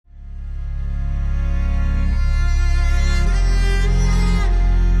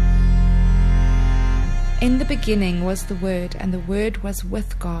beginning was the Word, and the Word was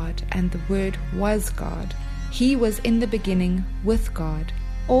with God, and the Word was God. He was in the beginning with God.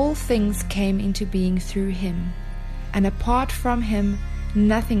 All things came into being through him, and apart from him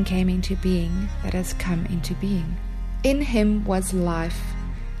nothing came into being that has come into being. In him was life,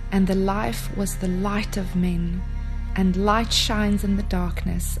 and the life was the light of men. And light shines in the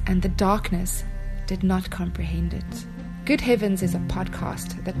darkness, and the darkness did not comprehend it. Good Heavens is a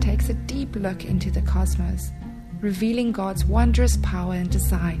podcast that takes a deep look into the cosmos, revealing God's wondrous power and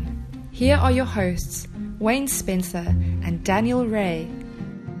design. Here are your hosts, Wayne Spencer and Daniel Ray.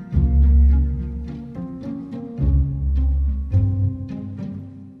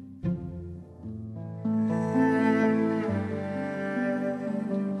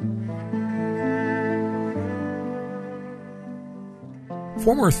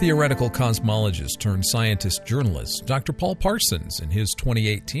 Former theoretical cosmologist turned scientist journalist Dr. Paul Parsons, in his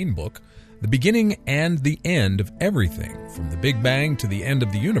 2018 book, The Beginning and the End of Everything, from the Big Bang to the End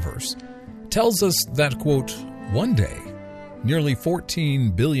of the Universe, tells us that, quote, one day, nearly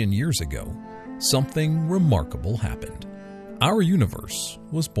 14 billion years ago, something remarkable happened. Our universe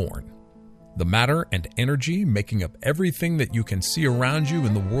was born. The matter and energy making up everything that you can see around you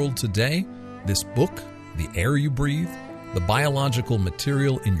in the world today, this book, the air you breathe, the biological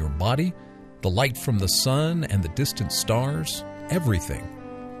material in your body, the light from the sun and the distant stars, everything,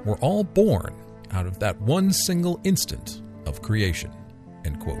 were all born out of that one single instant of creation,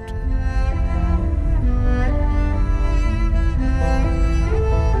 end quote.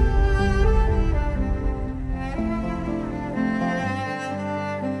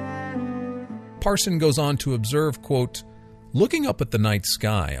 Parson goes on to observe, quote, looking up at the night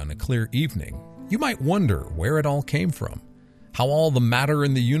sky on a clear evening, you might wonder where it all came from, how all the matter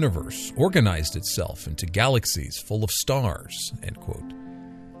in the universe organized itself into galaxies full of stars, end quote.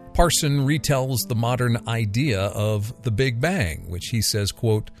 Parson retells the modern idea of the Big Bang, which he says,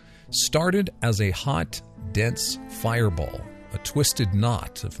 quote, started as a hot, dense fireball, a twisted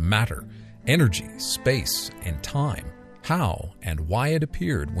knot of matter, energy, space, and time. How and why it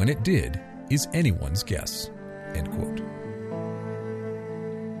appeared when it did is anyone's guess, end quote.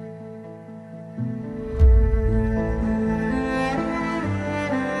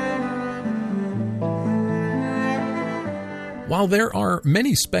 While there are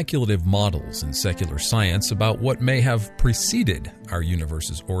many speculative models in secular science about what may have preceded our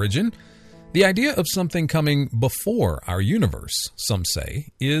universe's origin, the idea of something coming before our universe, some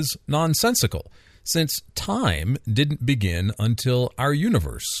say, is nonsensical, since time didn't begin until our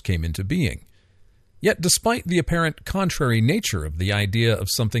universe came into being. Yet despite the apparent contrary nature of the idea of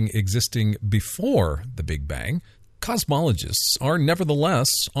something existing before the Big Bang, cosmologists are nevertheless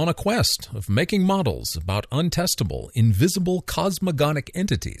on a quest of making models about untestable, invisible cosmogonic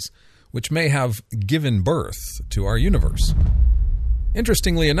entities which may have given birth to our universe.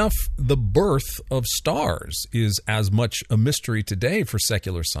 Interestingly enough, the birth of stars is as much a mystery today for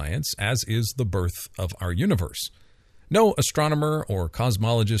secular science as is the birth of our universe. No astronomer or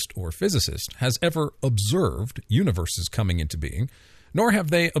cosmologist or physicist has ever observed universes coming into being, nor have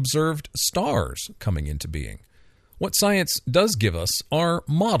they observed stars coming into being. What science does give us are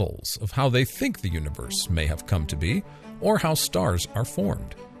models of how they think the universe may have come to be, or how stars are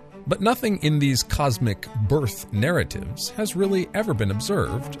formed. But nothing in these cosmic birth narratives has really ever been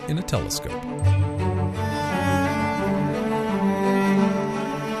observed in a telescope.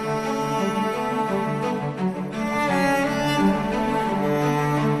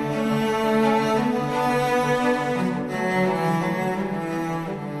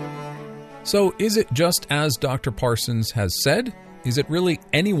 So is it just as Dr. Parsons has said? Is it really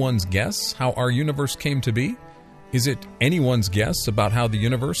anyone's guess how our universe came to be? Is it anyone's guess about how the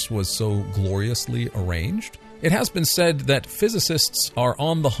universe was so gloriously arranged? It has been said that physicists are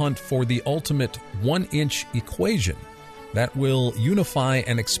on the hunt for the ultimate one-inch equation that will unify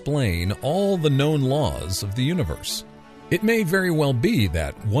and explain all the known laws of the universe. It may very well be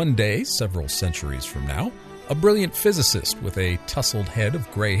that one day, several centuries from now, a brilliant physicist with a tousled head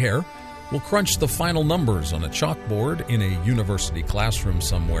of gray hair will crunch the final numbers on a chalkboard in a university classroom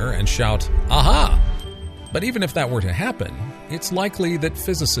somewhere and shout, "Aha!" But even if that were to happen, it's likely that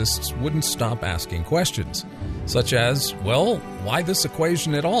physicists wouldn't stop asking questions, such as, well, why this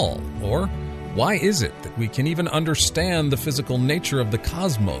equation at all? Or, why is it that we can even understand the physical nature of the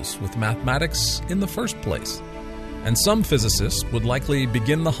cosmos with mathematics in the first place? And some physicists would likely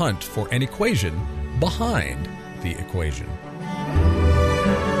begin the hunt for an equation behind the equation.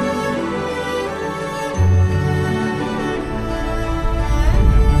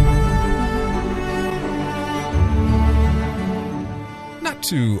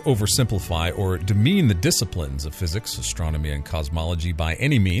 to oversimplify or demean the disciplines of physics, astronomy, and cosmology by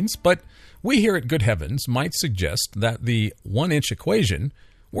any means, but we here at Good Heavens might suggest that the 1-inch equation,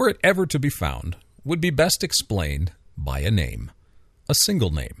 were it ever to be found, would be best explained by a name. A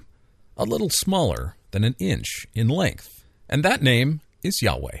single name. A little smaller than an inch in length. And that name is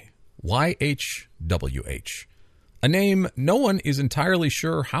Yahweh. YHWH. A name no one is entirely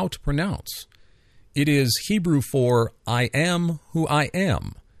sure how to pronounce. It is Hebrew for I am who I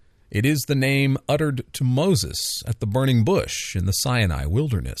am. It is the name uttered to Moses at the burning bush in the Sinai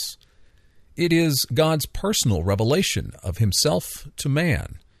wilderness. It is God's personal revelation of himself to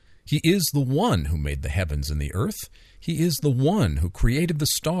man. He is the one who made the heavens and the earth. He is the one who created the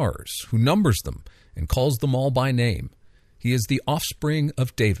stars, who numbers them and calls them all by name. He is the offspring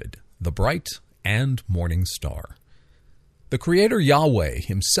of David, the bright and morning star. The Creator Yahweh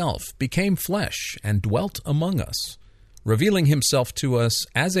himself became flesh and dwelt among us, revealing himself to us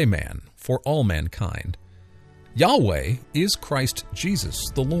as a man for all mankind. Yahweh is Christ Jesus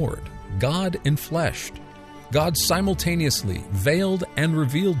the Lord, God enfleshed, God simultaneously veiled and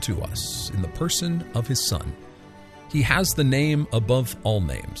revealed to us in the person of his Son. He has the name above all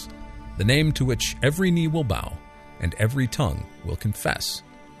names, the name to which every knee will bow and every tongue will confess.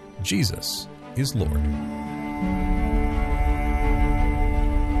 Jesus is Lord.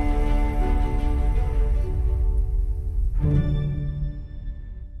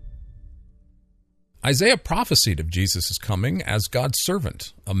 Isaiah prophesied of Jesus' coming as God's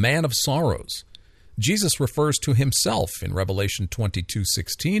servant, a man of sorrows. Jesus refers to himself in Revelation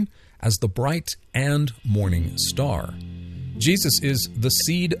 22:16 as the bright and morning star. Jesus is the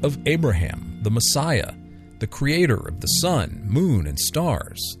seed of Abraham, the Messiah, the creator of the sun, moon, and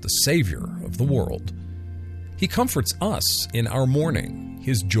stars, the Savior of the world. He comforts us in our mourning.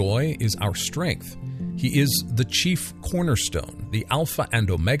 His joy is our strength. He is the chief cornerstone, the Alpha and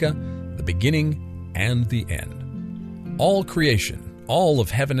Omega, the beginning and the end. All creation, all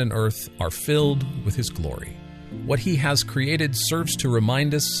of heaven and earth are filled with his glory. What he has created serves to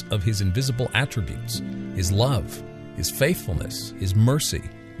remind us of his invisible attributes, his love, his faithfulness, his mercy,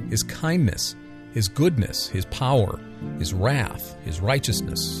 his kindness, his goodness, his power, his wrath, his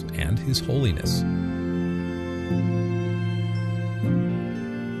righteousness, and his holiness.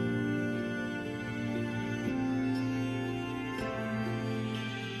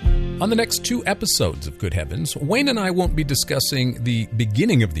 On the next 2 episodes of Good Heavens, Wayne and I won't be discussing the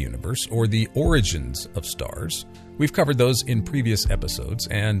beginning of the universe or the origins of stars. We've covered those in previous episodes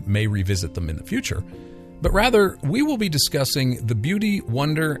and may revisit them in the future. But rather, we will be discussing the beauty,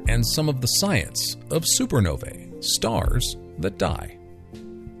 wonder, and some of the science of supernovae, stars that die.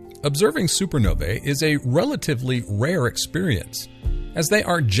 Observing supernovae is a relatively rare experience, as they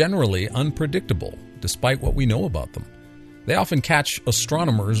are generally unpredictable, despite what we know about them. They often catch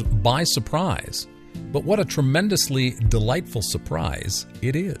astronomers by surprise, but what a tremendously delightful surprise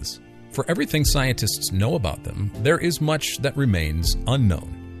it is. For everything scientists know about them, there is much that remains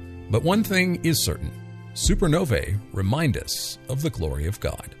unknown. But one thing is certain: supernovae remind us of the glory of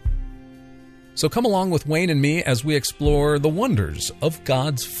God. So come along with Wayne and me as we explore the wonders of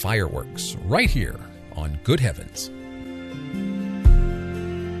God's fireworks right here on Good Heavens.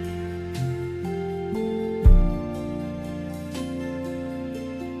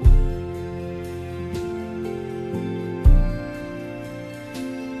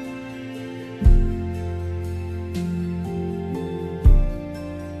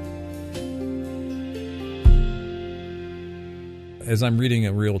 As I'm reading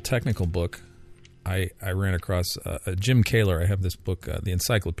a real technical book, I ran across Jim Kaler. I have this book, The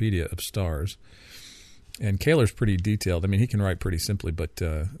Encyclopedia of Stars. And Kaler's pretty detailed. I mean, he can write pretty simply, but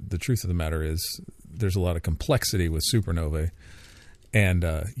the truth of the matter is there's a lot of complexity with supernovae. And,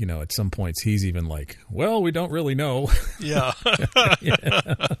 at some points he's even like, well, we don't really know. Yeah.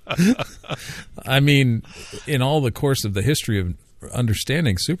 I mean, in all the course of the history of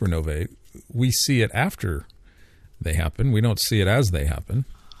understanding supernovae, we see it after they happen. We don't see it as they happen.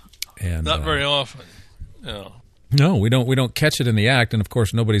 And not very often. No. No, we don't catch it in the act, and of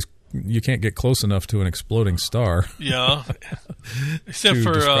course you can't get close enough to an exploding star. Yeah. Except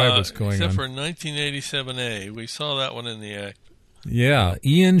for describe what's going on. for 1987A. We saw that one in the act. Yeah,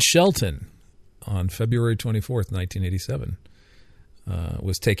 Ian Shelton on February 24th, 1987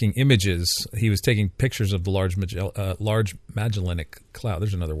 was taking images. He was taking pictures of the Large Magellanic Cloud.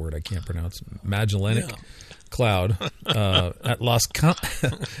 There's another word I can't pronounce. Magellanic Cloud at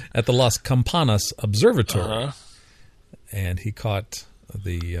at the Las Campanas Observatory, and he caught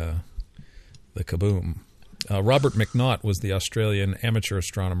the kaboom. Robert McNaught was the Australian amateur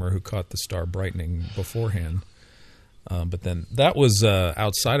astronomer who caught the star brightening beforehand. But then that was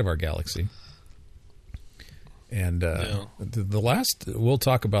outside of our galaxy. And the last, we'll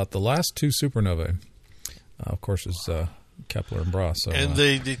talk about the last two supernovae, of course, is Kepler and Bra. So, and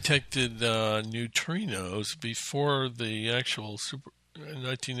they detected neutrinos before the actual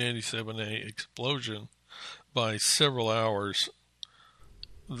 1987A explosion by several hours.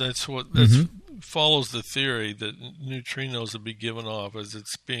 That's follows the theory that neutrinos will be given off as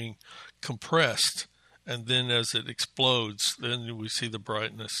it's being compressed, and then as it explodes, then we see the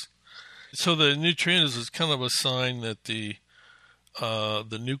brightness. So the neutrinos is kind of a sign that the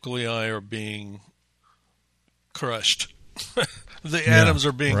nuclei are being crushed. The atoms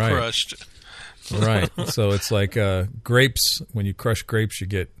are being crushed. Right. So it's like grapes. When you crush grapes, you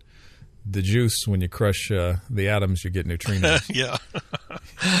get the juice. When you crush the atoms, you get neutrinos. Yeah.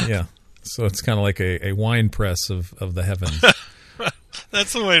 Yeah. So it's kind of like a wine press of the heavens.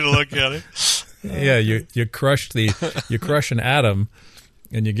 That's the way to look at it. Yeah. You crush an atom,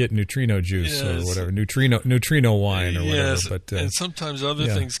 and you get neutrino juice or whatever, neutrino wine or whatever. But and sometimes other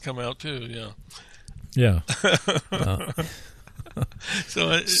things come out too. Yeah. Yeah.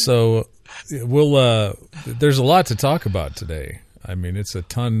 So we'll. There's a lot to talk about today. I mean, it's a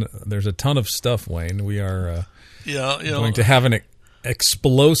ton. There's a ton of stuff, Wayne. We are going to have an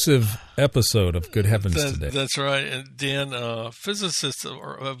explosive episode of Good Heavens today. That's right. And Dan, physicists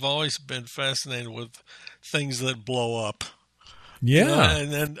have always been fascinated with things that blow up. Yeah,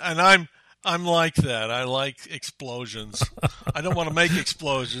 and I'm like that. I like explosions. I don't want to make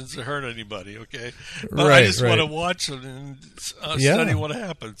explosions to hurt anybody. Okay, but I just want to watch them and study what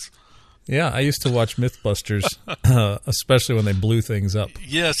happens. Yeah, I used to watch MythBusters, especially when they blew things up.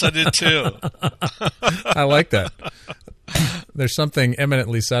 Yes, I did too. I like that. There's something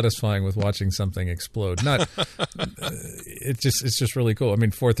eminently satisfying with watching something explode. It's just really cool. I mean,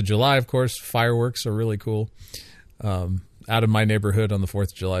 4th of July, of course, fireworks are really cool. Out of my neighborhood on the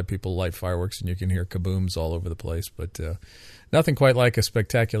 4th of July, people light fireworks, and you can hear kabooms all over the place. But nothing quite like a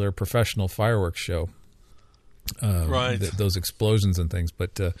spectacular professional fireworks show. Right. Those explosions and things.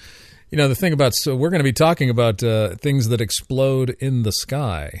 But, the thing about, so we're going to be talking about things that explode in the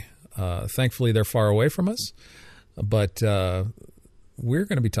sky. Thankfully, they're far away from us. But we're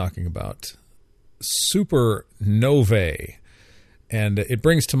going to be talking about supernovae. And it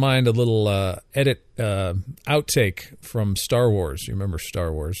brings to mind a little outtake from Star Wars. You remember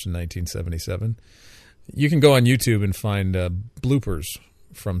Star Wars in 1977? You can go on YouTube and find bloopers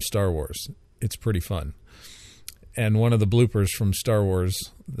from Star Wars. It's pretty fun. And one of the bloopers from Star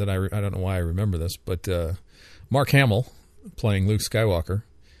Wars that I don't know why I remember this, but Mark Hamill playing Luke Skywalker,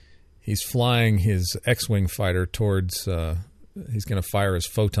 he's flying his X-Wing fighter towards, he's going to fire his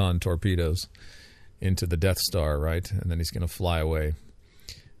photon torpedoes into the Death Star, right? And then he's going to fly away.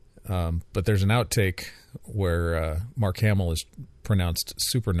 But there's an outtake where Mark Hamill is pronounced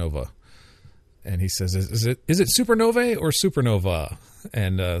supernova. And he says, is it supernovae or supernova?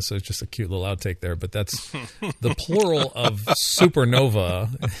 And so it's just a cute little outtake there. But that's the plural of supernova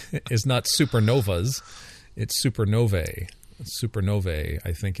is not supernovas. It's supernovae. Supernovae,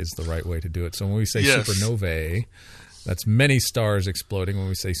 I think, is the right way to do it. So when we say supernovae, that's many stars exploding. When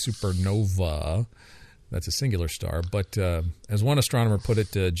we say supernova, that's a singular star. But as one astronomer put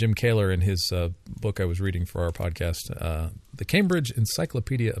it, Jim Kaler, in his book I was reading for our podcast, The Cambridge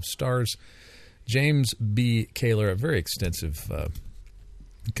Encyclopedia of Stars, James B. Kaler, a very extensive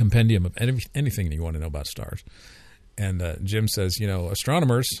compendium of anything you want to know about stars. And Jim says,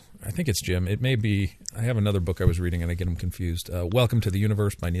 astronomers, I think it's Jim, it may be, I have another book I was reading and I get them confused, Welcome to the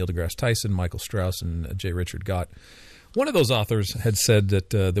Universe by Neil deGrasse Tyson, Michael Strauss, and J. Richard Gott. One of those authors had said that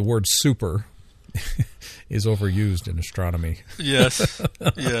the word super is overused in astronomy. Yes,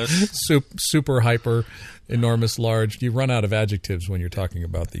 yes. Super, hyper, enormous, large. You run out of adjectives when you're talking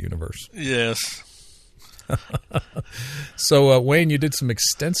about the universe. Yes. So, Wayne, you did some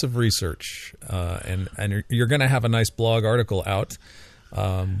extensive research, and you're going to have a nice blog article out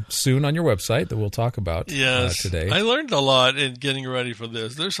soon on your website that we'll talk about today. I learned a lot in getting ready for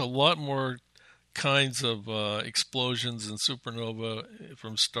this. There's a lot more kinds of explosions and supernova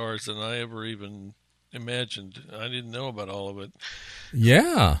from stars than I ever even imagined. I didn't know about all of it.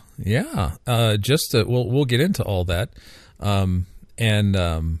 Yeah. We'll get into all that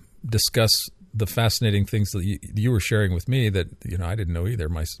and discuss the fascinating things that you were sharing with me that I didn't know either.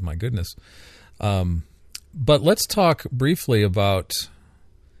 My goodness. But let's talk briefly about.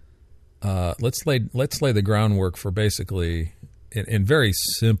 Let's lay the groundwork for basically, in very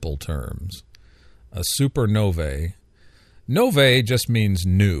simple terms, a supernovae. Novae just means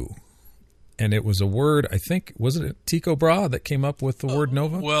new. And it was a word, I think, wasn't it Tycho Brahe that came up with the word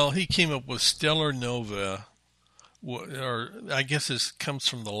nova? Well, he came up with stellar nova, or I guess this comes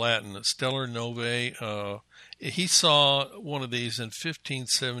from the Latin, stellar novae. He saw one of these in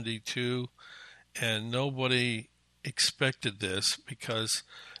 1572, and nobody expected this because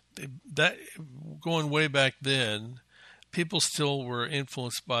that going way back then, people still were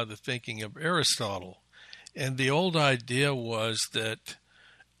influenced by the thinking of Aristotle. And the old idea was that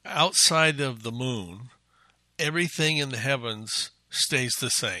outside of the moon, everything in the heavens stays the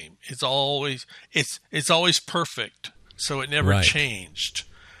same. It's always perfect, so it never changed.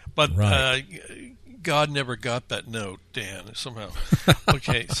 But God never got that note, Dan, somehow.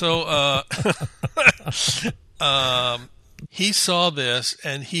 Okay, so he saw this,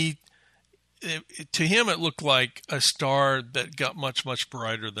 and to him it looked like a star that got much, much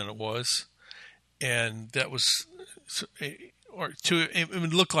brighter than it was. And that was, it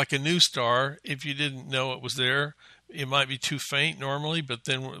would look like a new star if you didn't know it was there. It might be too faint normally, but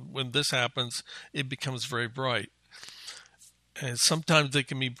then when this happens, it becomes very bright. And sometimes they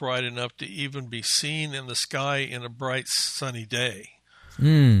can be bright enough to even be seen in the sky in a bright, sunny day.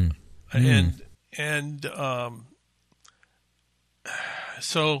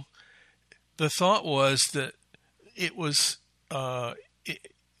 So the thought was that it was,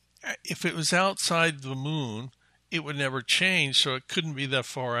 if it was outside the moon, it would never change, so it couldn't be that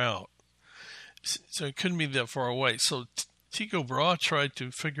far out. So it couldn't be that far away. So Tycho Brahe tried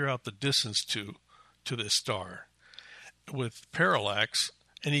to figure out the distance to this star with parallax,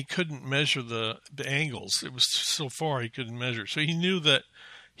 and he couldn't measure the angles. It was so far he couldn't measure. So he knew that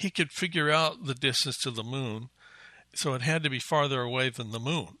he could figure out the distance to the moon, so it had to be farther away than the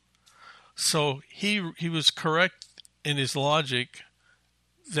moon. So he was correct in his logic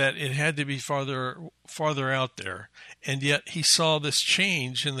that it had to be farther out there, and yet he saw this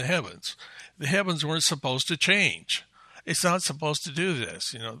change in the heavens. The heavens weren't supposed to change. It's not supposed to do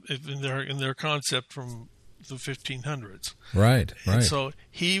this, in their concept from the 1500s. Right. And so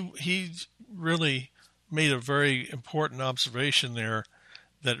he really made a very important observation there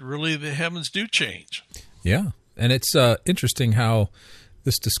that really the heavens do change. Yeah, and it's interesting how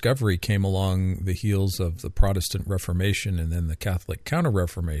this discovery came along the heels of the Protestant Reformation and then the Catholic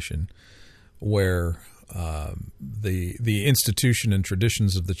Counter-Reformation, where the institution and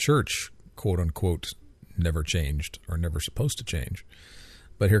traditions of the church, quote unquote, never changed or never supposed to change.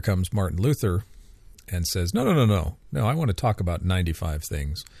 But here comes Martin Luther and says, no, I want to talk about 95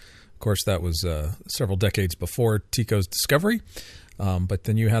 things. Of course, that was several decades before Tycho's discovery. But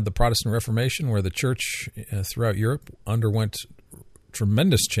then you had the Protestant Reformation, where the church throughout Europe underwent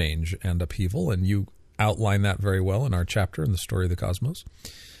tremendous change and upheaval, and you outline that very well in our chapter in the Story of the Cosmos.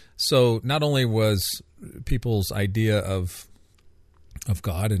 So not only was people's idea of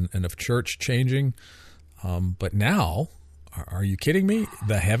God and of church changing, but now, are you kidding me?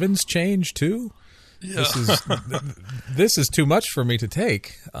 The heavens change too? Yeah. This is too much for me to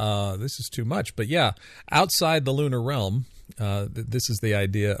take. This is too much. But yeah, outside the lunar realm, this is the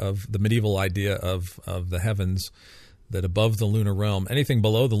idea of the medieval idea of the heavens, that above the lunar realm, anything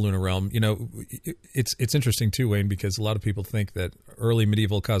below the lunar realm, it's interesting too, Wayne, because a lot of people think that early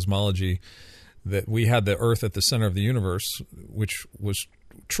medieval cosmology, that we had the Earth at the center of the universe, which was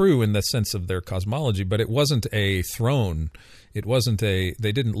true in the sense of their cosmology, but it wasn't a throne. They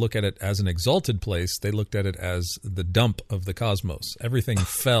didn't look at it as an exalted place. They looked at it as the dump of the cosmos. Everything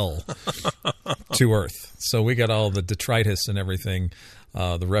fell to Earth. So we got all the detritus and everything,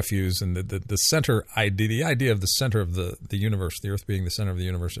 the refuse, and the center idea. The idea of the center of the universe, the Earth being the center of the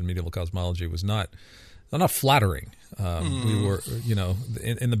universe in medieval cosmology, was not flattering. We were,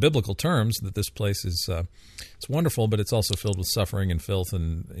 in the biblical terms, that this place is it's wonderful, but it's also filled with suffering and filth.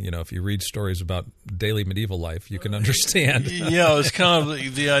 And if you read stories about daily medieval life, you can understand. Yeah, it's kind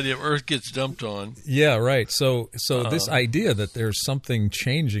of the idea of Earth gets dumped on. Yeah, right. So this idea that there's something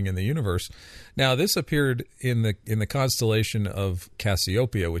changing in the universe. Now, this appeared in the constellation of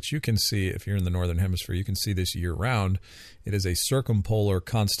Cassiopeia, which you can see if you're in the northern hemisphere. You can see this year round. It is a circumpolar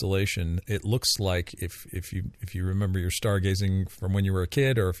constellation. It looks like, if you remember your stargazing from when you were a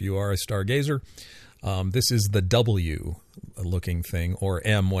kid, or if you are a stargazer, this is the W-looking thing, or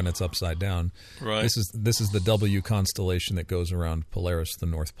M when it's upside down. Right. This is the W constellation that goes around Polaris, the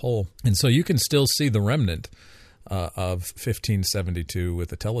North Pole, and so you can still see the remnant of 1572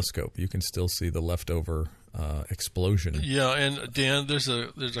 with a telescope. You can still see the leftover explosion. Yeah, and Dan, there's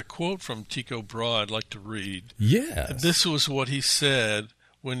a quote from Tycho Brahe I'd like to read. Yeah. This was what he said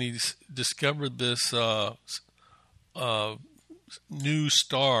when he discovered this new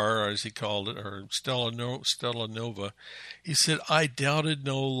star, as he called it, or Stella Nova. He said, "I doubted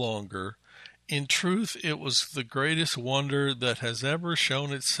no longer. In truth, it was the greatest wonder that has ever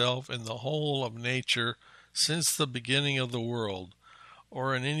shown itself in the whole of nature since the beginning of the world,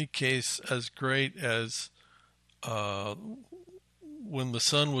 or in any case as great as when the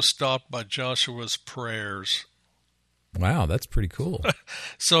sun was stopped by Joshua's prayers. Wow, that's pretty cool.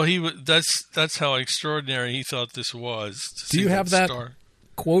 So that's how extraordinary he thought this was. Do you have that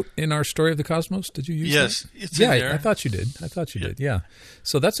quote in our Story of the Cosmos? Did you use Yes, that? it's in there. I thought you did. Yeah.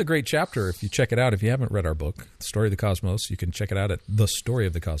 So that's a great chapter if you check it out. If you haven't read our book, Story of the Cosmos, you can check it out at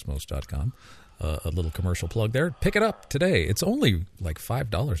thestoryofthecosmos.com. A little commercial plug there. Pick it up today. It's only like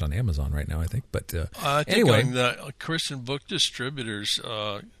 $5 on Amazon right now, I think. But I think anyway, on the Christian Book Distributors,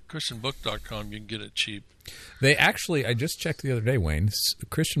 ChristianBook.com, you can get it cheap. They actually, I just checked the other day, Wayne,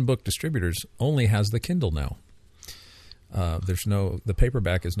 Christian Book Distributors only has the Kindle now. The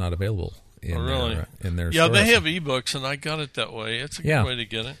paperback is not available in their Yeah, store. they have ebooks, and I got it that way. It's a good way to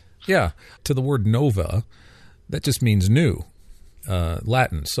get it. Yeah. To the word nova, that just means new.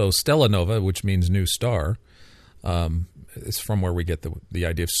 Latin. So Stella Nova, which means new star, is from where we get the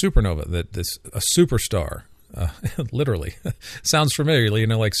idea of supernova, that a superstar, literally. Sounds familiar,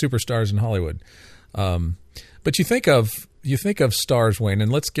 like superstars in Hollywood. But you think of stars, Wayne,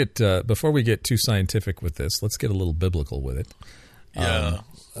 and let's get, before we get too scientific with this, let's get a little biblical with it. Yeah.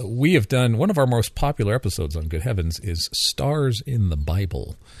 We have done, one of our most popular episodes on Good Heavens is Stars in the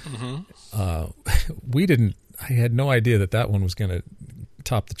Bible. Mm-hmm. I had no idea that one was going to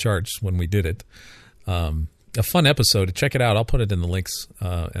top the charts when we did it. A fun episode. Check it out. I'll put it in the links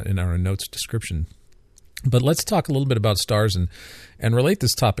in our notes description. But let's talk a little bit about stars and relate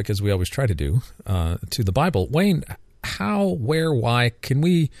this topic, as we always try to do, to the Bible. Wayne, how, where, why,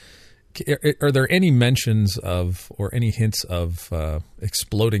 are there any mentions of or any hints of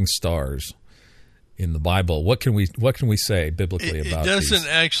exploding stars in the Bible? What can we say biblically about these? It doesn't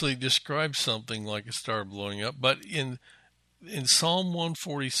actually describe something like a star blowing up, but in Psalm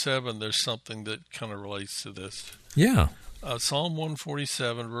 147, there's something that kind of relates to this. Yeah. Psalm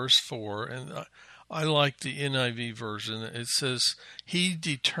 147, verse 4, and I like the NIV version. It says, "He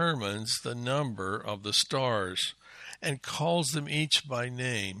determines the number of the stars and calls them each by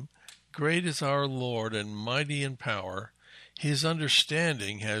name. Great is our Lord and mighty in power. His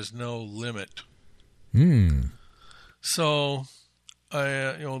understanding has no limit." So,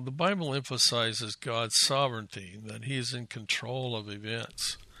 the Bible emphasizes God's sovereignty, that He is in control of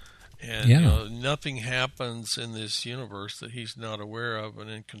events, and nothing happens in this universe that He's not aware of and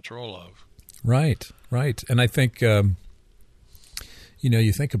in control of. Right. And I think, you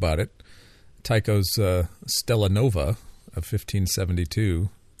think about it, Tycho's Stella Nova of 1572,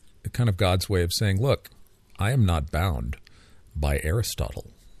 kind of God's way of saying, look, I am not bound by Aristotle.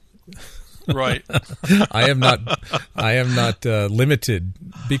 Right. I am not limited,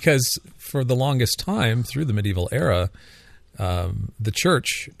 because for the longest time through the medieval era, the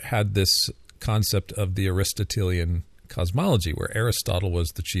church had this concept of the Aristotelian cosmology, where Aristotle was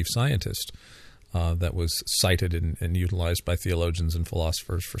the chief scientist that was cited and utilized by theologians and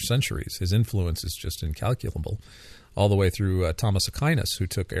philosophers for centuries. His influence is just incalculable, all the way through Thomas Aquinas, who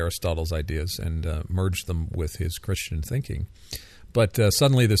took Aristotle's ideas and merged them with his Christian thinking. But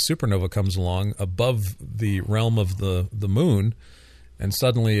suddenly the supernova comes along above the realm of the moon, and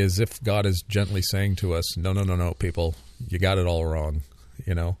suddenly, as if God is gently saying to us, no, people, you got it all wrong,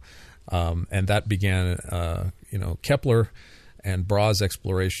 and that began, Kepler and Brahe's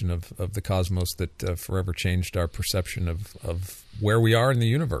exploration of the cosmos that forever changed our perception of where we are in the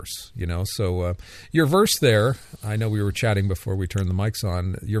universe, So your verse there, I know we were chatting before we turned the mics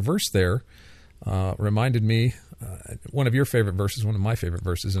on, your verse there reminded me, one of your favorite verses, one of my favorite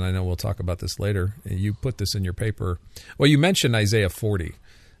verses, and I know we'll talk about this later. You put this in your paper. Well, you mentioned Isaiah 40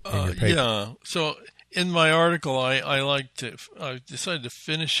 in your paper. Yeah. So in my article, I decided to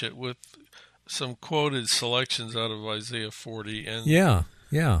finish it with some quoted selections out of Isaiah 40. And yeah.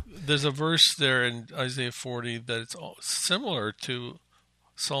 There's a verse there in Isaiah 40 that's similar to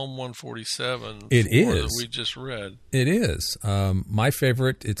Psalm 147. It is. That we just read. It is. My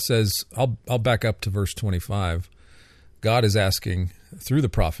favorite, it says, I'll back up to verse 25. God is asking through the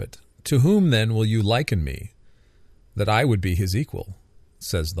prophet, "To whom then will you liken me, that I would be his equal?"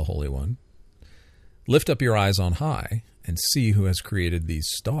 says the Holy One. "Lift up your eyes on high and see who has created these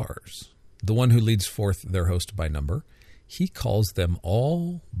stars, the one who leads forth their host by number. He calls them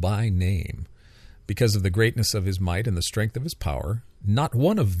all by name. Because of the greatness of his might and the strength of his power, not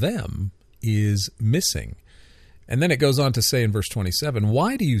one of them is missing." And then it goes on to say in verse 27,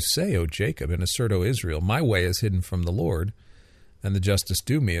 "Why do you say, O Jacob, and assert, O Israel, my way is hidden from the Lord, and the justice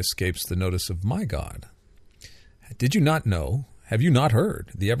due me escapes the notice of my God? Did you not know? Have you not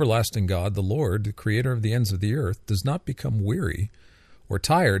heard? The everlasting God, the Lord, the creator of the ends of the earth, does not become weary or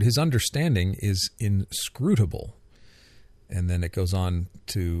tired. His understanding is inscrutable. And then it goes on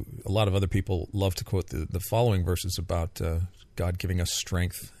to, a lot of other people love to quote the following verses about God giving us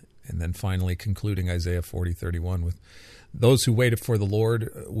strength, and then finally concluding Isaiah 40:31 with, those who wait for the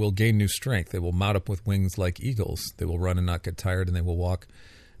Lord will gain new strength. They will mount up with wings like eagles. They will run and not get tired, and they will walk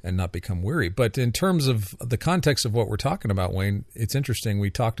and not become weary. But in terms of the context of what we're talking about, Wayne, it's interesting. We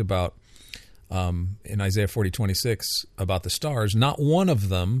talked about in Isaiah 40:26 about the stars. Not one of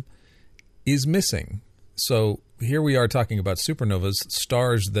them is missing. So here we are talking about supernovas,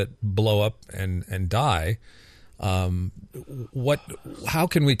 stars that blow up and die. How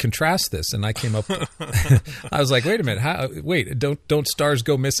can we contrast this? And I came up, I was like, wait a minute, don't stars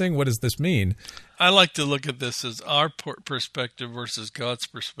go missing? What does this mean? I like to look at this as our perspective versus God's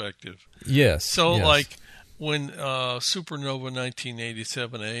perspective. Yes. So yes. like when supernova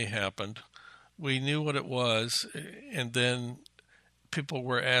 1987A happened, we knew what it was, and then people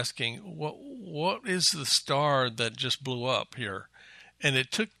were asking, what is the star that just blew up here? And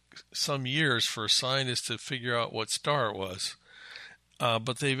it took some years for scientists to figure out what star it was,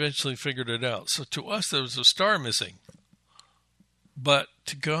 but they eventually figured it out. So to us, there was a star missing, but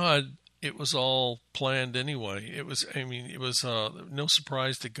to God, it was all planned anyway. It was no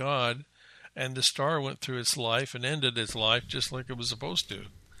surprise to God, and the star went through its life and ended its life just like it was supposed to.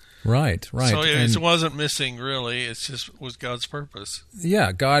 Right. So it wasn't missing, really. It just was God's purpose.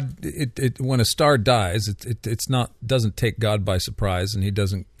 Yeah, God. When a star dies, it's not, doesn't take God by surprise, and He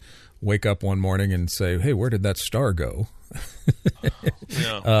doesn't wake up one morning and say, "Hey, where did that star go?"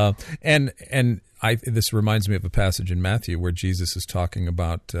 Yeah. This reminds me of a passage in Matthew where Jesus is talking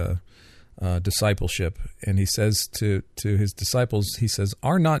about discipleship, and He says to His disciples, He says,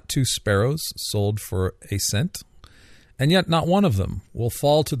 "Are not 2 sparrows sold for a cent? And yet not one of them will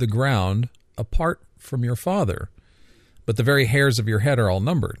fall to the ground apart from your Father. But the very hairs of your head are all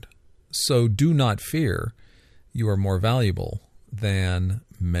numbered. So do not fear. You are more valuable than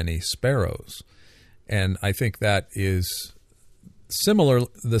many sparrows." And I think that is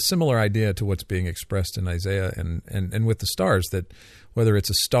the similar idea to what's being expressed in Isaiah and with the stars, that whether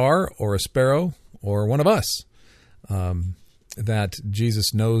it's a star or a sparrow or one of us, that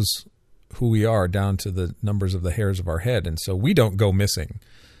Jesus knows who we are down to the numbers of the hairs of our head, and so we don't go missing.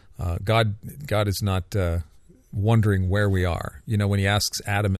 God is not wondering where we are. You know, when He asks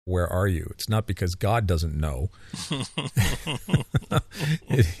Adam, "Where are you?" it's not because God doesn't know.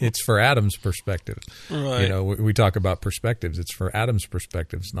 It's for Adam's perspective. Right. You know, we talk about perspectives. It's for Adam's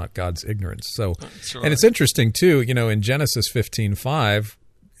perspectives, not God's ignorance. So, That's right. And it's interesting too. You know, in Genesis 15:5,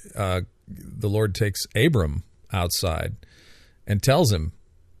 the Lord takes Abram outside and tells him,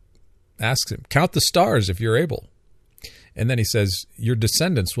 asks him, "Count the stars if you're able." And then He says, "Your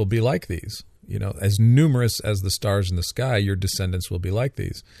descendants will be like these." You know, as numerous as the stars in the sky, your descendants will be like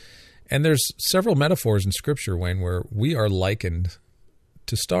these. And there's several metaphors in Scripture, Wayne, where we are likened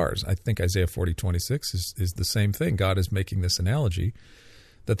to stars. I think Isaiah 40:26 is the same thing. God is making this analogy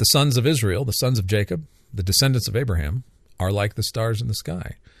that the sons of Israel, the sons of Jacob, the descendants of Abraham, are like the stars in the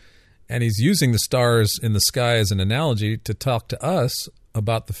sky. And He's using the stars in the sky as an analogy to talk to us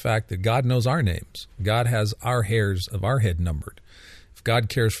about the fact that God knows our names. God has our hairs of our head numbered. If God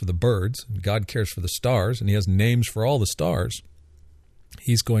cares for the birds, God cares for the stars, and He has names for all the stars,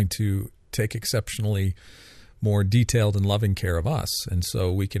 He's going to take exceptionally more detailed and loving care of us. And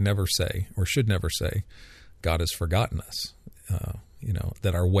so we can never say, or should never say, God has forgotten us,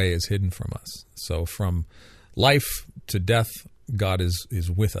 that our way is hidden from us. So from life to death, God is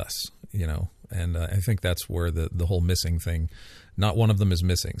with us, and I think that's where the whole missing thing, not one of them is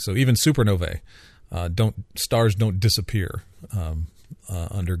missing. So even supernovae, stars don't disappear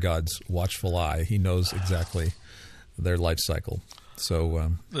under God's watchful eye. He knows exactly their life cycle.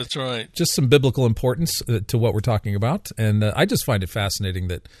 So that's right. Just some biblical importance to what we're talking about, and I just find it fascinating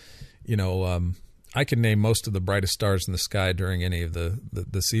that I can name most of the brightest stars in the sky during any of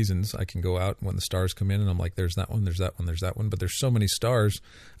the seasons. I can go out when the stars come in, and I'm like, there's that one, there's that one, there's that one. But there's so many stars,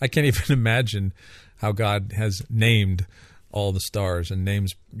 I can't even imagine how God has named all the stars, and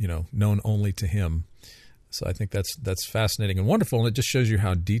names known only to Him. So I think that's fascinating and wonderful, and it just shows you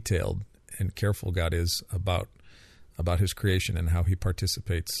how detailed and careful God is about His creation and how He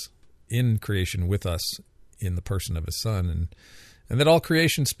participates in creation with us in the person of His Son, and that all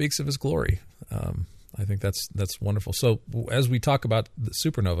creation speaks of His glory. I think that's wonderful. So as we talk about the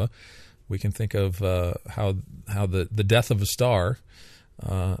supernova, we can think of how the death of a star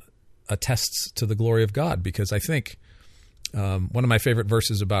attests to the glory of God, because I think one of my favorite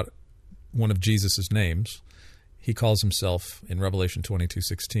verses about one of Jesus' names, He calls Himself in Revelation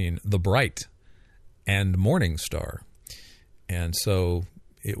 22:16 the bright and morning star. And so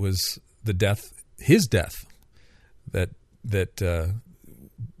it was his death, that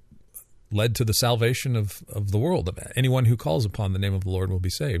led to the salvation of the world. Anyone who calls upon the name of the Lord will be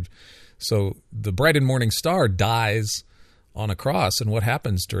saved. So the bright and morning star dies on a cross, and what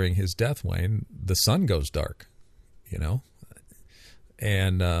happens during his death, Wayne? The sun goes dark,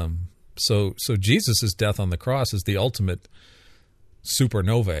 And so Jesus' death on the cross is the ultimate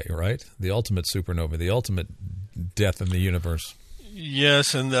supernovae, right? The ultimate supernova, the ultimate death in the universe.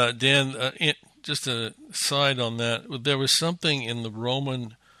 Yes, and Dan, just a side on that, there was something in the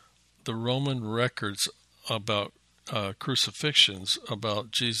Roman records about crucifixions,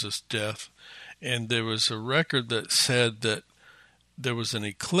 about Jesus' death, and there was a record that said that there was an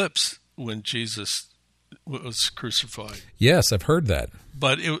eclipse when Jesus was crucified. Yes, I've heard that.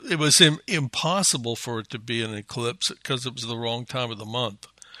 But it was impossible for it to be an eclipse because it was the wrong time of the month.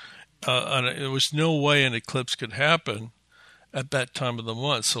 And there was no way an eclipse could happen at that time of the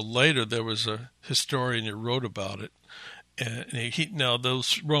month. So later there was a historian who wrote about it. And now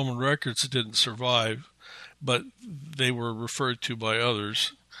those Roman records didn't survive, but they were referred to by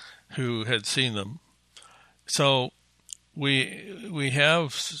others who had seen them. So we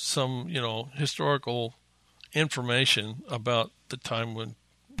have some, historical information about the time when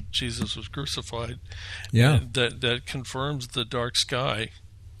Jesus was crucified. Yeah. That confirms the dark sky.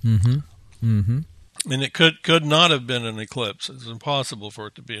 Mm-hmm. Mm-hmm. And it could not have been an eclipse. It's impossible for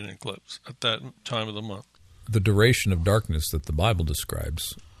it to be an eclipse at that time of the month. The duration of darkness that the Bible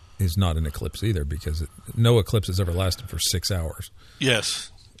describes is not an eclipse either, because no eclipse has ever lasted for 6 hours.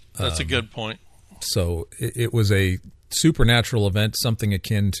 Yes, that's a good point. So it was a supernatural event, something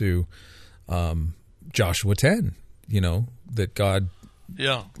akin to Joshua 10, that God,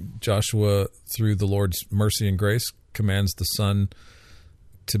 Joshua, through the Lord's mercy and grace, commands the sun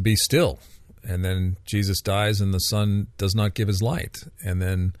to be still. And then Jesus dies and the sun does not give his light. And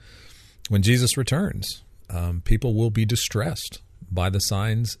then when Jesus returns, people will be distressed by the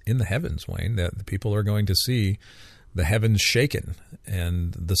signs in the heavens, Wayne, that the people are going to see the heavens shaken,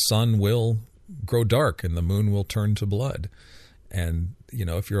 and the sun will grow dark and the moon will turn to blood. And,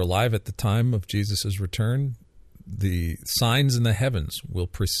 if you're alive at the time of Jesus' return, the signs in the heavens will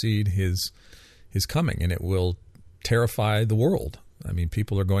precede his coming, and it will terrify the world. I mean,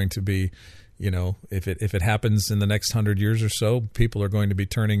 people are going to be, if it happens in the next 100 years or so, people are going to be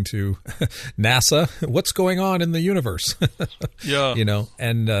turning to NASA. What's going on in the universe? Yeah.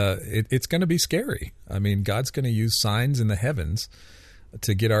 And it's going to be scary. I mean, God's going to use signs in the heavens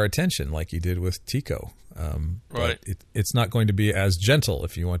to get our attention, like he did with Tycho. Right. But it's not going to be as gentle,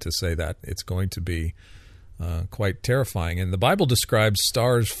 if you want to say that. It's going to be quite terrifying. And the Bible describes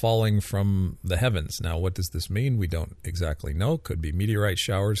stars falling from the heavens. Now, what does this mean? We don't exactly know. Could be meteorite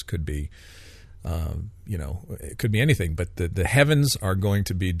showers, could be, it could be anything. But the heavens are going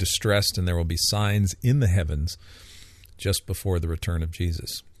to be distressed, and there will be signs in the heavens just before the return of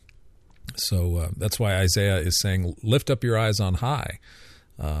Jesus. So that's why Isaiah is saying, lift up your eyes on high,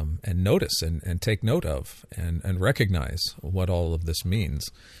 and notice and take note of and recognize what all of this means.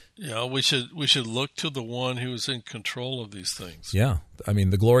 Yeah, we should look to the one who is in control of these things. Yeah. I mean,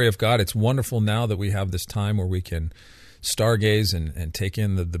 the glory of God, it's wonderful now that we have this time where we can stargaze and take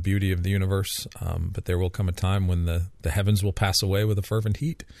in the beauty of the universe. But there will come a time when the heavens will pass away with a fervent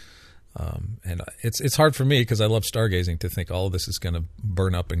heat. And it's hard for me, because I love stargazing, to think all of this is going to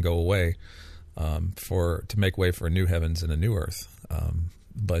burn up and go away to make way for a new heavens and a new earth.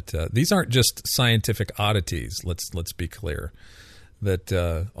 But these aren't just scientific oddities. Let's be clear that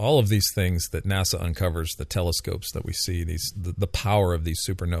all of these things that NASA uncovers, the telescopes that we see, the power of these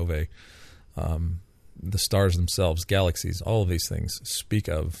supernovae, the stars themselves, galaxies, all of these things speak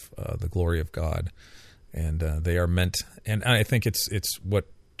of the glory of God, and they are meant. And I think it's what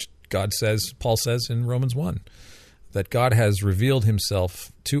God says, Paul says in Romans 1, that God has revealed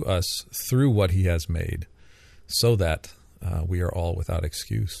himself to us through what he has made, so that we are all without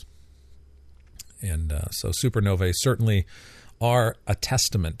excuse. And so supernovae certainly are a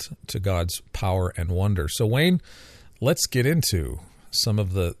testament to God's power and wonder. So Wayne, let's get into some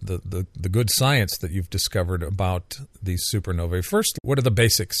of the good science that you've discovered about these supernovae. First, what are the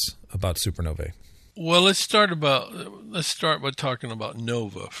basics about supernovae? Well, let's start by talking about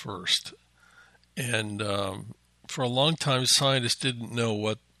nova first. And for a long time, scientists didn't know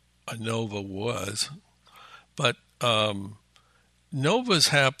what a nova was. But novas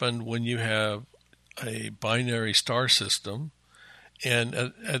happen when you have a binary star system, and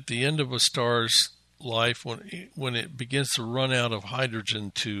at the end of a star's life, when it begins to run out of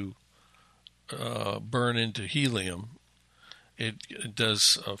hydrogen to burn into helium, it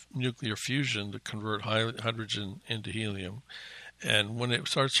does nuclear fusion to convert hydrogen into helium. And when it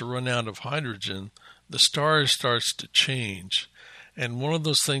starts to run out of hydrogen, the star starts to change. And one of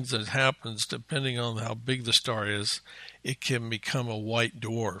those things that happens, depending on how big the star is, it can become a white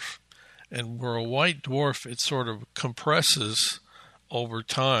dwarf. And where a white dwarf, it sort of compresses over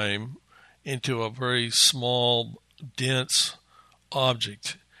time into a very small, dense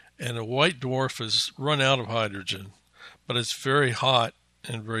object. And a white dwarf is run out of hydrogen, but it's very hot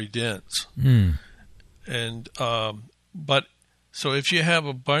and very dense. And but so if you have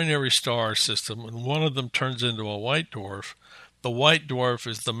a binary star system and one of them turns into a white dwarf, the white dwarf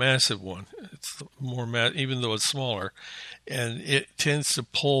is the massive one. It's more even though it's smaller, and it tends to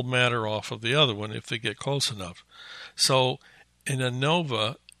pull matter off of the other one if they get close enough. So in a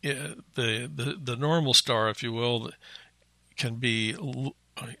nova, the normal star, if you will, can be,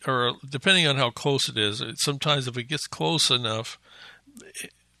 or depending on how close it is, sometimes if it gets close enough,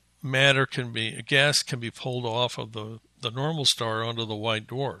 gas can be pulled off of the normal star onto the white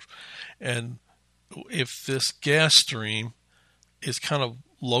dwarf. And if this gas stream is kind of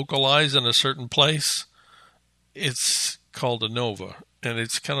localized in a certain place, it's called a nova. And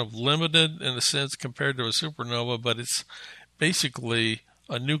it's kind of limited in a sense compared to a supernova, but it's basically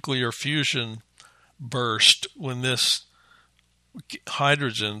a nuclear fusion burst when this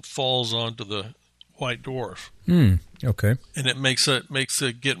hydrogen falls onto the white dwarf. Okay. And it makes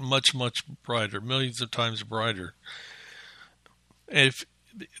it get much, much brighter, millions of times brighter. If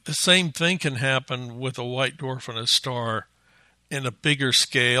the same thing can happen with a white dwarf and a star in a bigger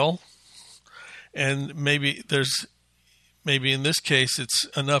scale, and maybe in this case it's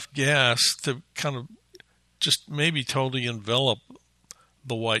enough gas to kind of just maybe totally envelop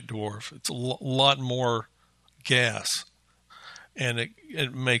the white dwarf. It's a lot more gas, and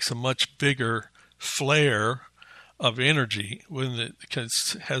it makes a much bigger flare of energy when it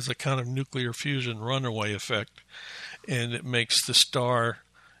has a kind of nuclear fusion runaway effect, and it makes the star.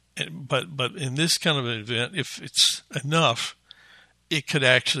 But in this kind of an event, if it's enough, it could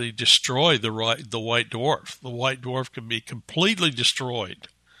actually destroy the white dwarf. The white dwarf could be completely destroyed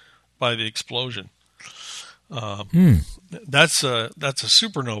by the explosion. That's a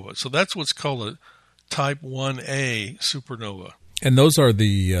supernova. So that's what's called a Type 1A supernova. And those are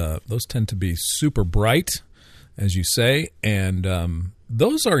those tend to be super bright, as you say, and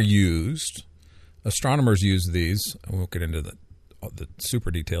those are used. Astronomers use these. I won't get into the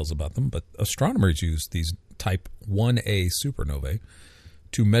super details about them, but astronomers use these Type 1A supernovae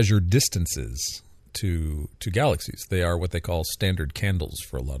to measure distances to galaxies. They are what they call standard candles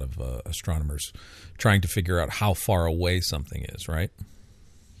for a lot of astronomers, trying to figure out how far away something is, right?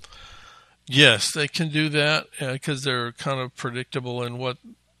 Yes, they can do that because they're kind of predictable in what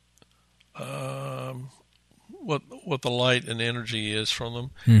the light and energy is from them.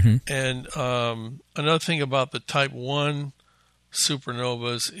 Mm-hmm. And another thing about the Type 1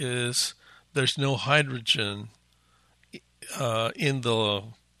 supernovas is there's no hydrogen in the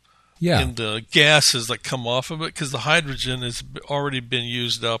gases that come off of it, because the hydrogen has already been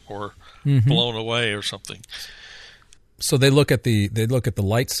used up or blown away or something. So they look at the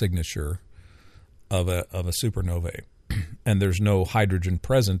light signature of a supernova, and there's no hydrogen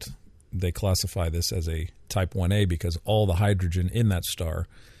present. They classify this as a Type 1A because all the hydrogen in that star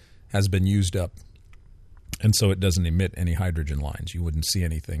has been used up, and so it doesn't emit any hydrogen lines. You wouldn't see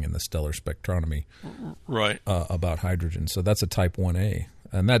anything in the stellar spectrometry about hydrogen. So that's a Type 1A.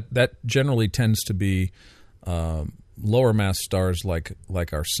 And that generally tends to be lower mass stars like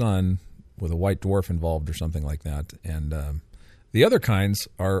our sun with a white dwarf involved or something like that. And the other kinds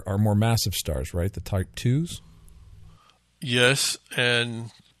are more massive stars, right? The Type 2s? Yes,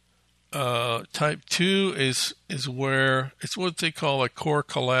 and Type 2 is where it's what they call a core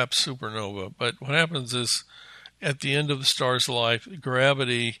collapse supernova. But what happens is at the end of the star's life,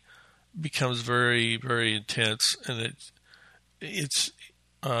 gravity becomes very, very intense, and it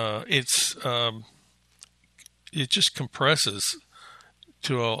just compresses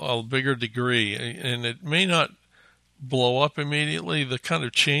to a bigger degree, and it may not blow up immediately. The kind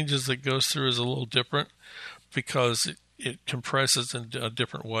of changes that goes through is a little different because it compresses in a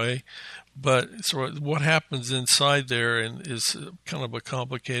different way. But so what happens inside there is kind of a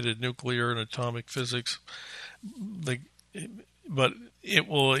complicated nuclear and atomic physics. But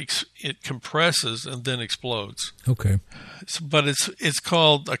it compresses and then explodes. Okay. But it's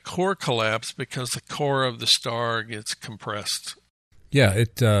called a core collapse because the core of the star gets compressed. Yeah,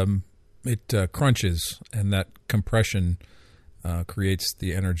 it crunches, and that compression creates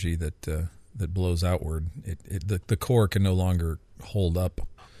the energy that blows outward. The core can no longer hold up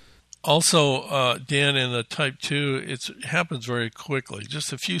Also, Dan, in the Type 2, it happens very quickly.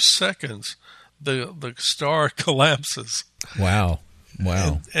 Just a few seconds, the star collapses. Wow.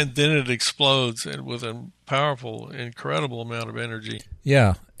 And then it explodes and with a powerful, incredible amount of energy.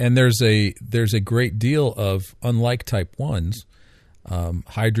 Yeah, and there's a great deal of, unlike Type 1s,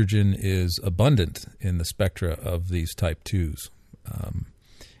 hydrogen is abundant in the spectra of these Type 2s,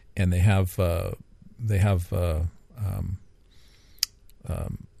 and they have a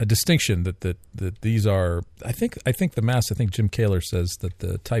distinction that these are. I think the mass. I think Jim Kaler says that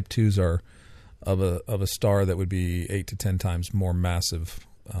the Type 2s are of a star that would be 8 to 10 times more massive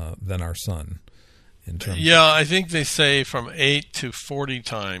than our sun. In terms I think they say from 8 to 40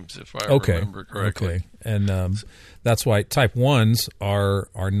 times, if I remember correctly. Okay, and that's why Type 1s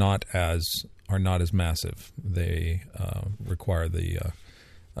are not as massive. They require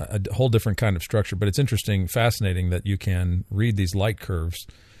a whole different kind of structure. But it's interesting, fascinating that you can read these light curves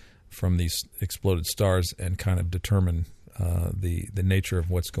from these exploded stars and kind of determine the nature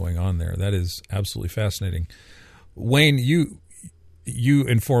of what's going on there. That is absolutely fascinating. Wayne, you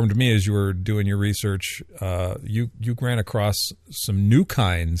informed me as you were doing your research. You ran across some new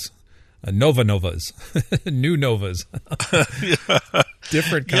kinds, novas, new novas,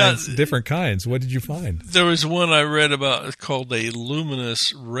 different kinds. What did you find? There was one I read about called a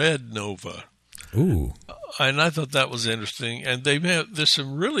luminous red nova. Ooh. And I thought that was interesting. And there's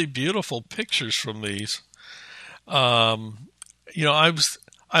some really beautiful pictures from these.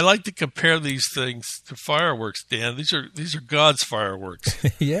 I like to compare these things to fireworks, Dan. These are God's fireworks.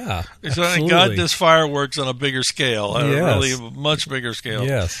 Yeah, absolutely. God does fireworks on a bigger scale, really a much bigger scale.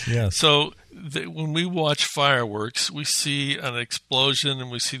 Yes. So when we watch fireworks, we see an explosion and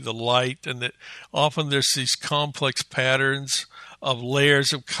we see the light, and often there's these complex patterns of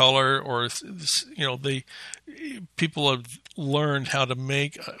layers of color, or people have learned how to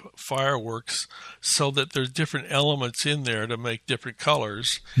make fireworks so that there's different elements in there to make different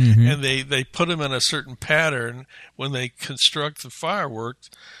colors, and they put them in a certain pattern when they construct the fireworks,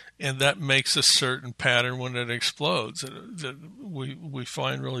 and that makes a certain pattern when it explodes that we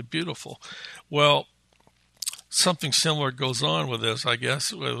find really beautiful. Well, something similar goes on with this, I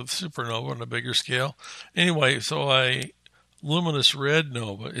guess, with supernova on a bigger scale. Anyway, luminous red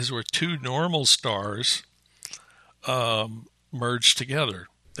nova is where two normal stars merge together.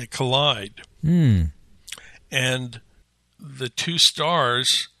 They collide. And the two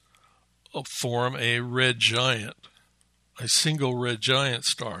stars form a red giant, a single red giant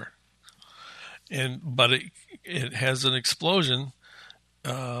star. But it has an explosion.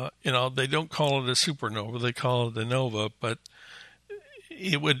 They don't call it a supernova, they call it a nova, but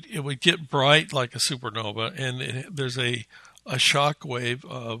it would get bright like a supernova, and there's a shock wave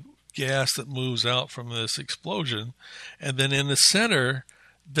of gas that moves out from this explosion, and then in the center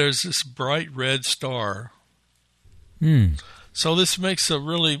there's this bright red star. So this makes a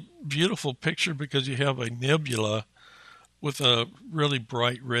really beautiful picture because you have a nebula with a really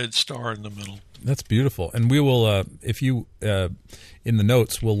bright red star in the middle. That's beautiful, and we will, if you in the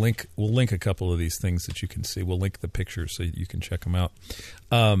notes, we'll link a couple of these things that you can see. We'll link the pictures so you can check them out.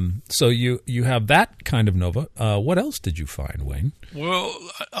 So you have that kind of nova. What else did you find, Wayne? Well,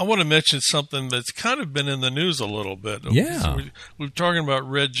 I want to mention something that's kind of been in the news a little bit. Yeah, we're talking about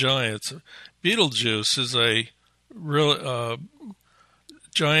red giants. Betelgeuse is a real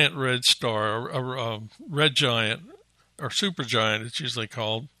giant red star, a red giant or supergiant. It's usually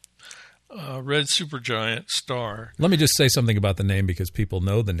called. Red supergiant star. Let me just say something about the name because people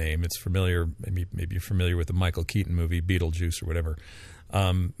know the name. It's familiar. Maybe you're familiar with the Michael Keaton movie Beetlejuice or whatever.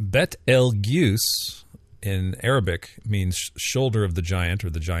 Bet-el-Ghus in Arabic means shoulder of the giant or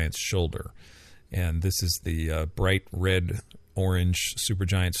the giant's shoulder. And this is the bright red orange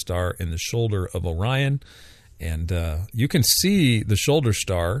supergiant star in the shoulder of Orion. And you can see the shoulder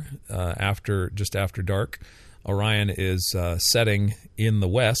star just after dark. Orion is setting in the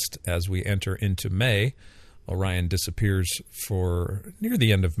west as we enter into May. Orion disappears for near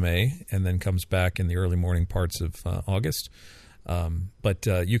the end of May and then comes back in the early morning parts of August. But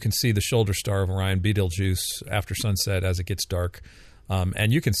you can see the shoulder star of Orion, Betelgeuse, after sunset as it gets dark.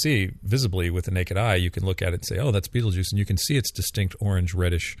 And you can see visibly with the naked eye, you can look at it and say, oh, that's Betelgeuse. And you can see its distinct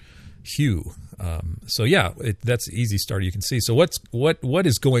orange-reddish hue. That's an easy start you can see. So what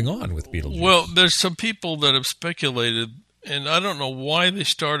is going on with Betelgeuse? Well, there's some people that have speculated, and I don't know why they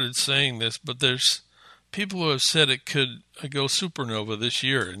started saying this, but there's people who have said it could go supernova this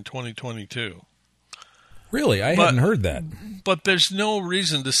year in 2022. Really? I hadn't heard that. But there's no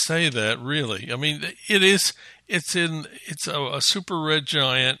reason to say that, really. I mean, it's a super red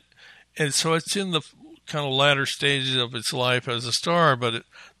giant, and so it's in the kind of latter stages of its life as a star, but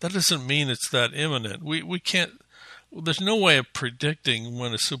that doesn't mean it's that imminent. We can't. There's no way of predicting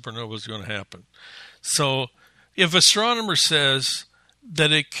when a supernova is going to happen. So, if astronomer says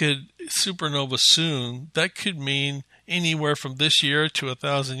that it could supernova soon, that could mean anywhere from this year to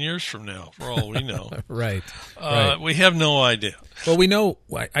 1,000 years from now, for all we know. Right. We have no idea. Well, we know,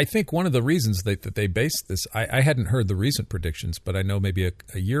 I think one of the reasons that they based this, I hadn't heard the recent predictions, but I know maybe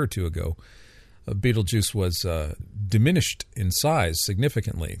a year or two ago, Betelgeuse was diminished in size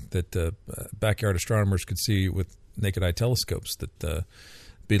significantly, that backyard astronomers could see with naked eye telescopes that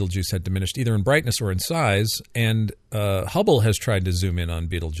Betelgeuse had diminished either in brightness or in size, and Hubble has tried to zoom in on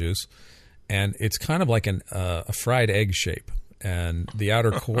Betelgeuse, and it's kind of like a fried egg shape, and the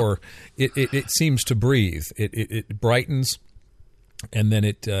outer core, it seems to breathe. It brightens, and then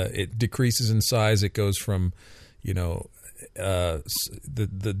it decreases in size. It goes from, the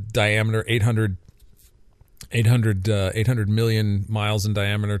diameter 800 million miles in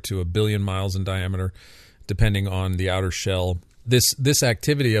diameter to 1 billion miles in diameter, depending on the outer shell. This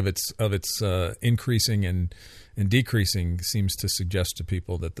activity of its increasing and decreasing seems to suggest to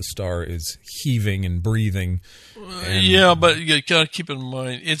people that the star is heaving and breathing. Yeah, but you got to keep in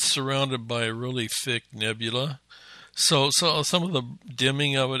mind it's surrounded by a really thick nebula. So some of the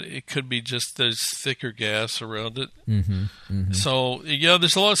dimming of it could be just there's thicker gas around it. Mm-hmm, mm-hmm. So yeah,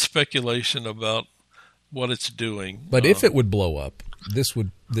 there's a lot of speculation about what it's doing. But if it would blow up, this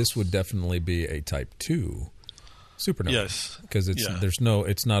would definitely be a Type 2 supernova. Yes, because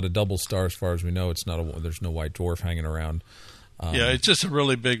it's not a double star as far as we know. There's no white dwarf hanging around. It's just a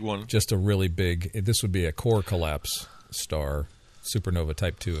really big one. Just a really big. This would be a core collapse star, supernova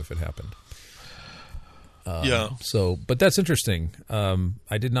Type 2 if it happened. But that's interesting.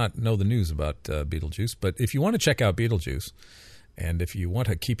 I did not know the news about Betelgeuse, but if you want to check out Betelgeuse, and if you want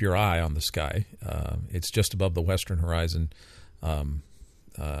to keep your eye on the sky, it's just above the western horizon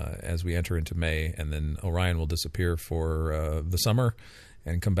as we enter into May, and then Orion will disappear for the summer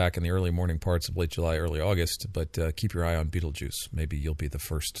and come back in the early morning parts of late July, early August. But keep your eye on Betelgeuse. Maybe you'll be the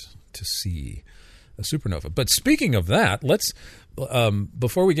first to see a supernova. But speaking of that, let's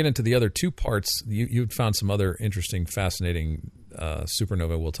before we get into the other two parts, you found some other interesting, fascinating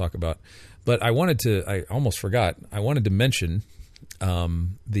supernova we'll talk about. But I almost forgot. I wanted to mention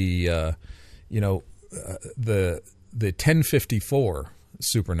the 1054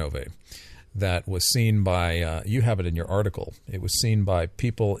 supernovae that was seen by, you have it in your article. It was seen by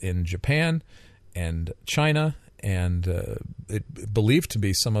people in Japan and China, and it believed to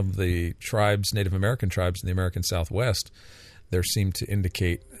be some of the tribes, Native American tribes in the American Southwest. There seemed to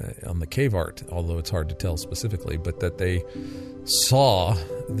indicate on the cave art, although it's hard to tell specifically, but that they saw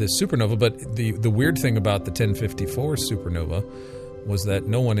this supernova. But the weird thing about the 1054 supernova was that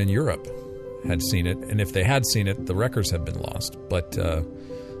no one in Europe had seen it, and if they had seen it, the records have been lost. But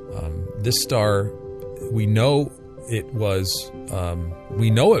this star, we know it was,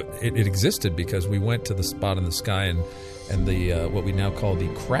 it existed because we went to the spot in the sky, and the what we now call the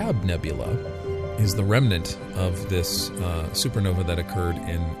Crab Nebula is the remnant of this supernova that occurred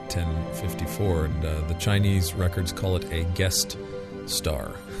in 1054, and the Chinese records call it a guest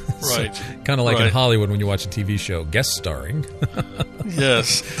star. Right. So, kind of like in Hollywood when you watch a TV show, guest starring.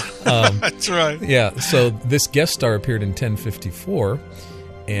 Yes. That's right. Yeah, so this guest star appeared in 1054,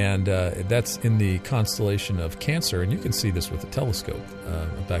 and that's in the constellation of Cancer, and you can see this with a telescope, a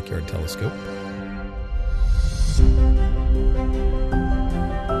backyard telescope.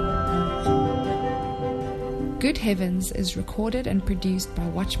 Good Heavens is recorded and produced by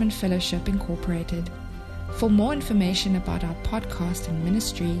Watchman Fellowship Incorporated. For more information about our podcast and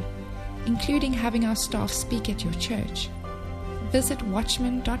ministry, including having our staff speak at your church, visit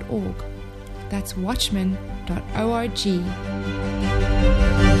watchman.org. That's watchman.org.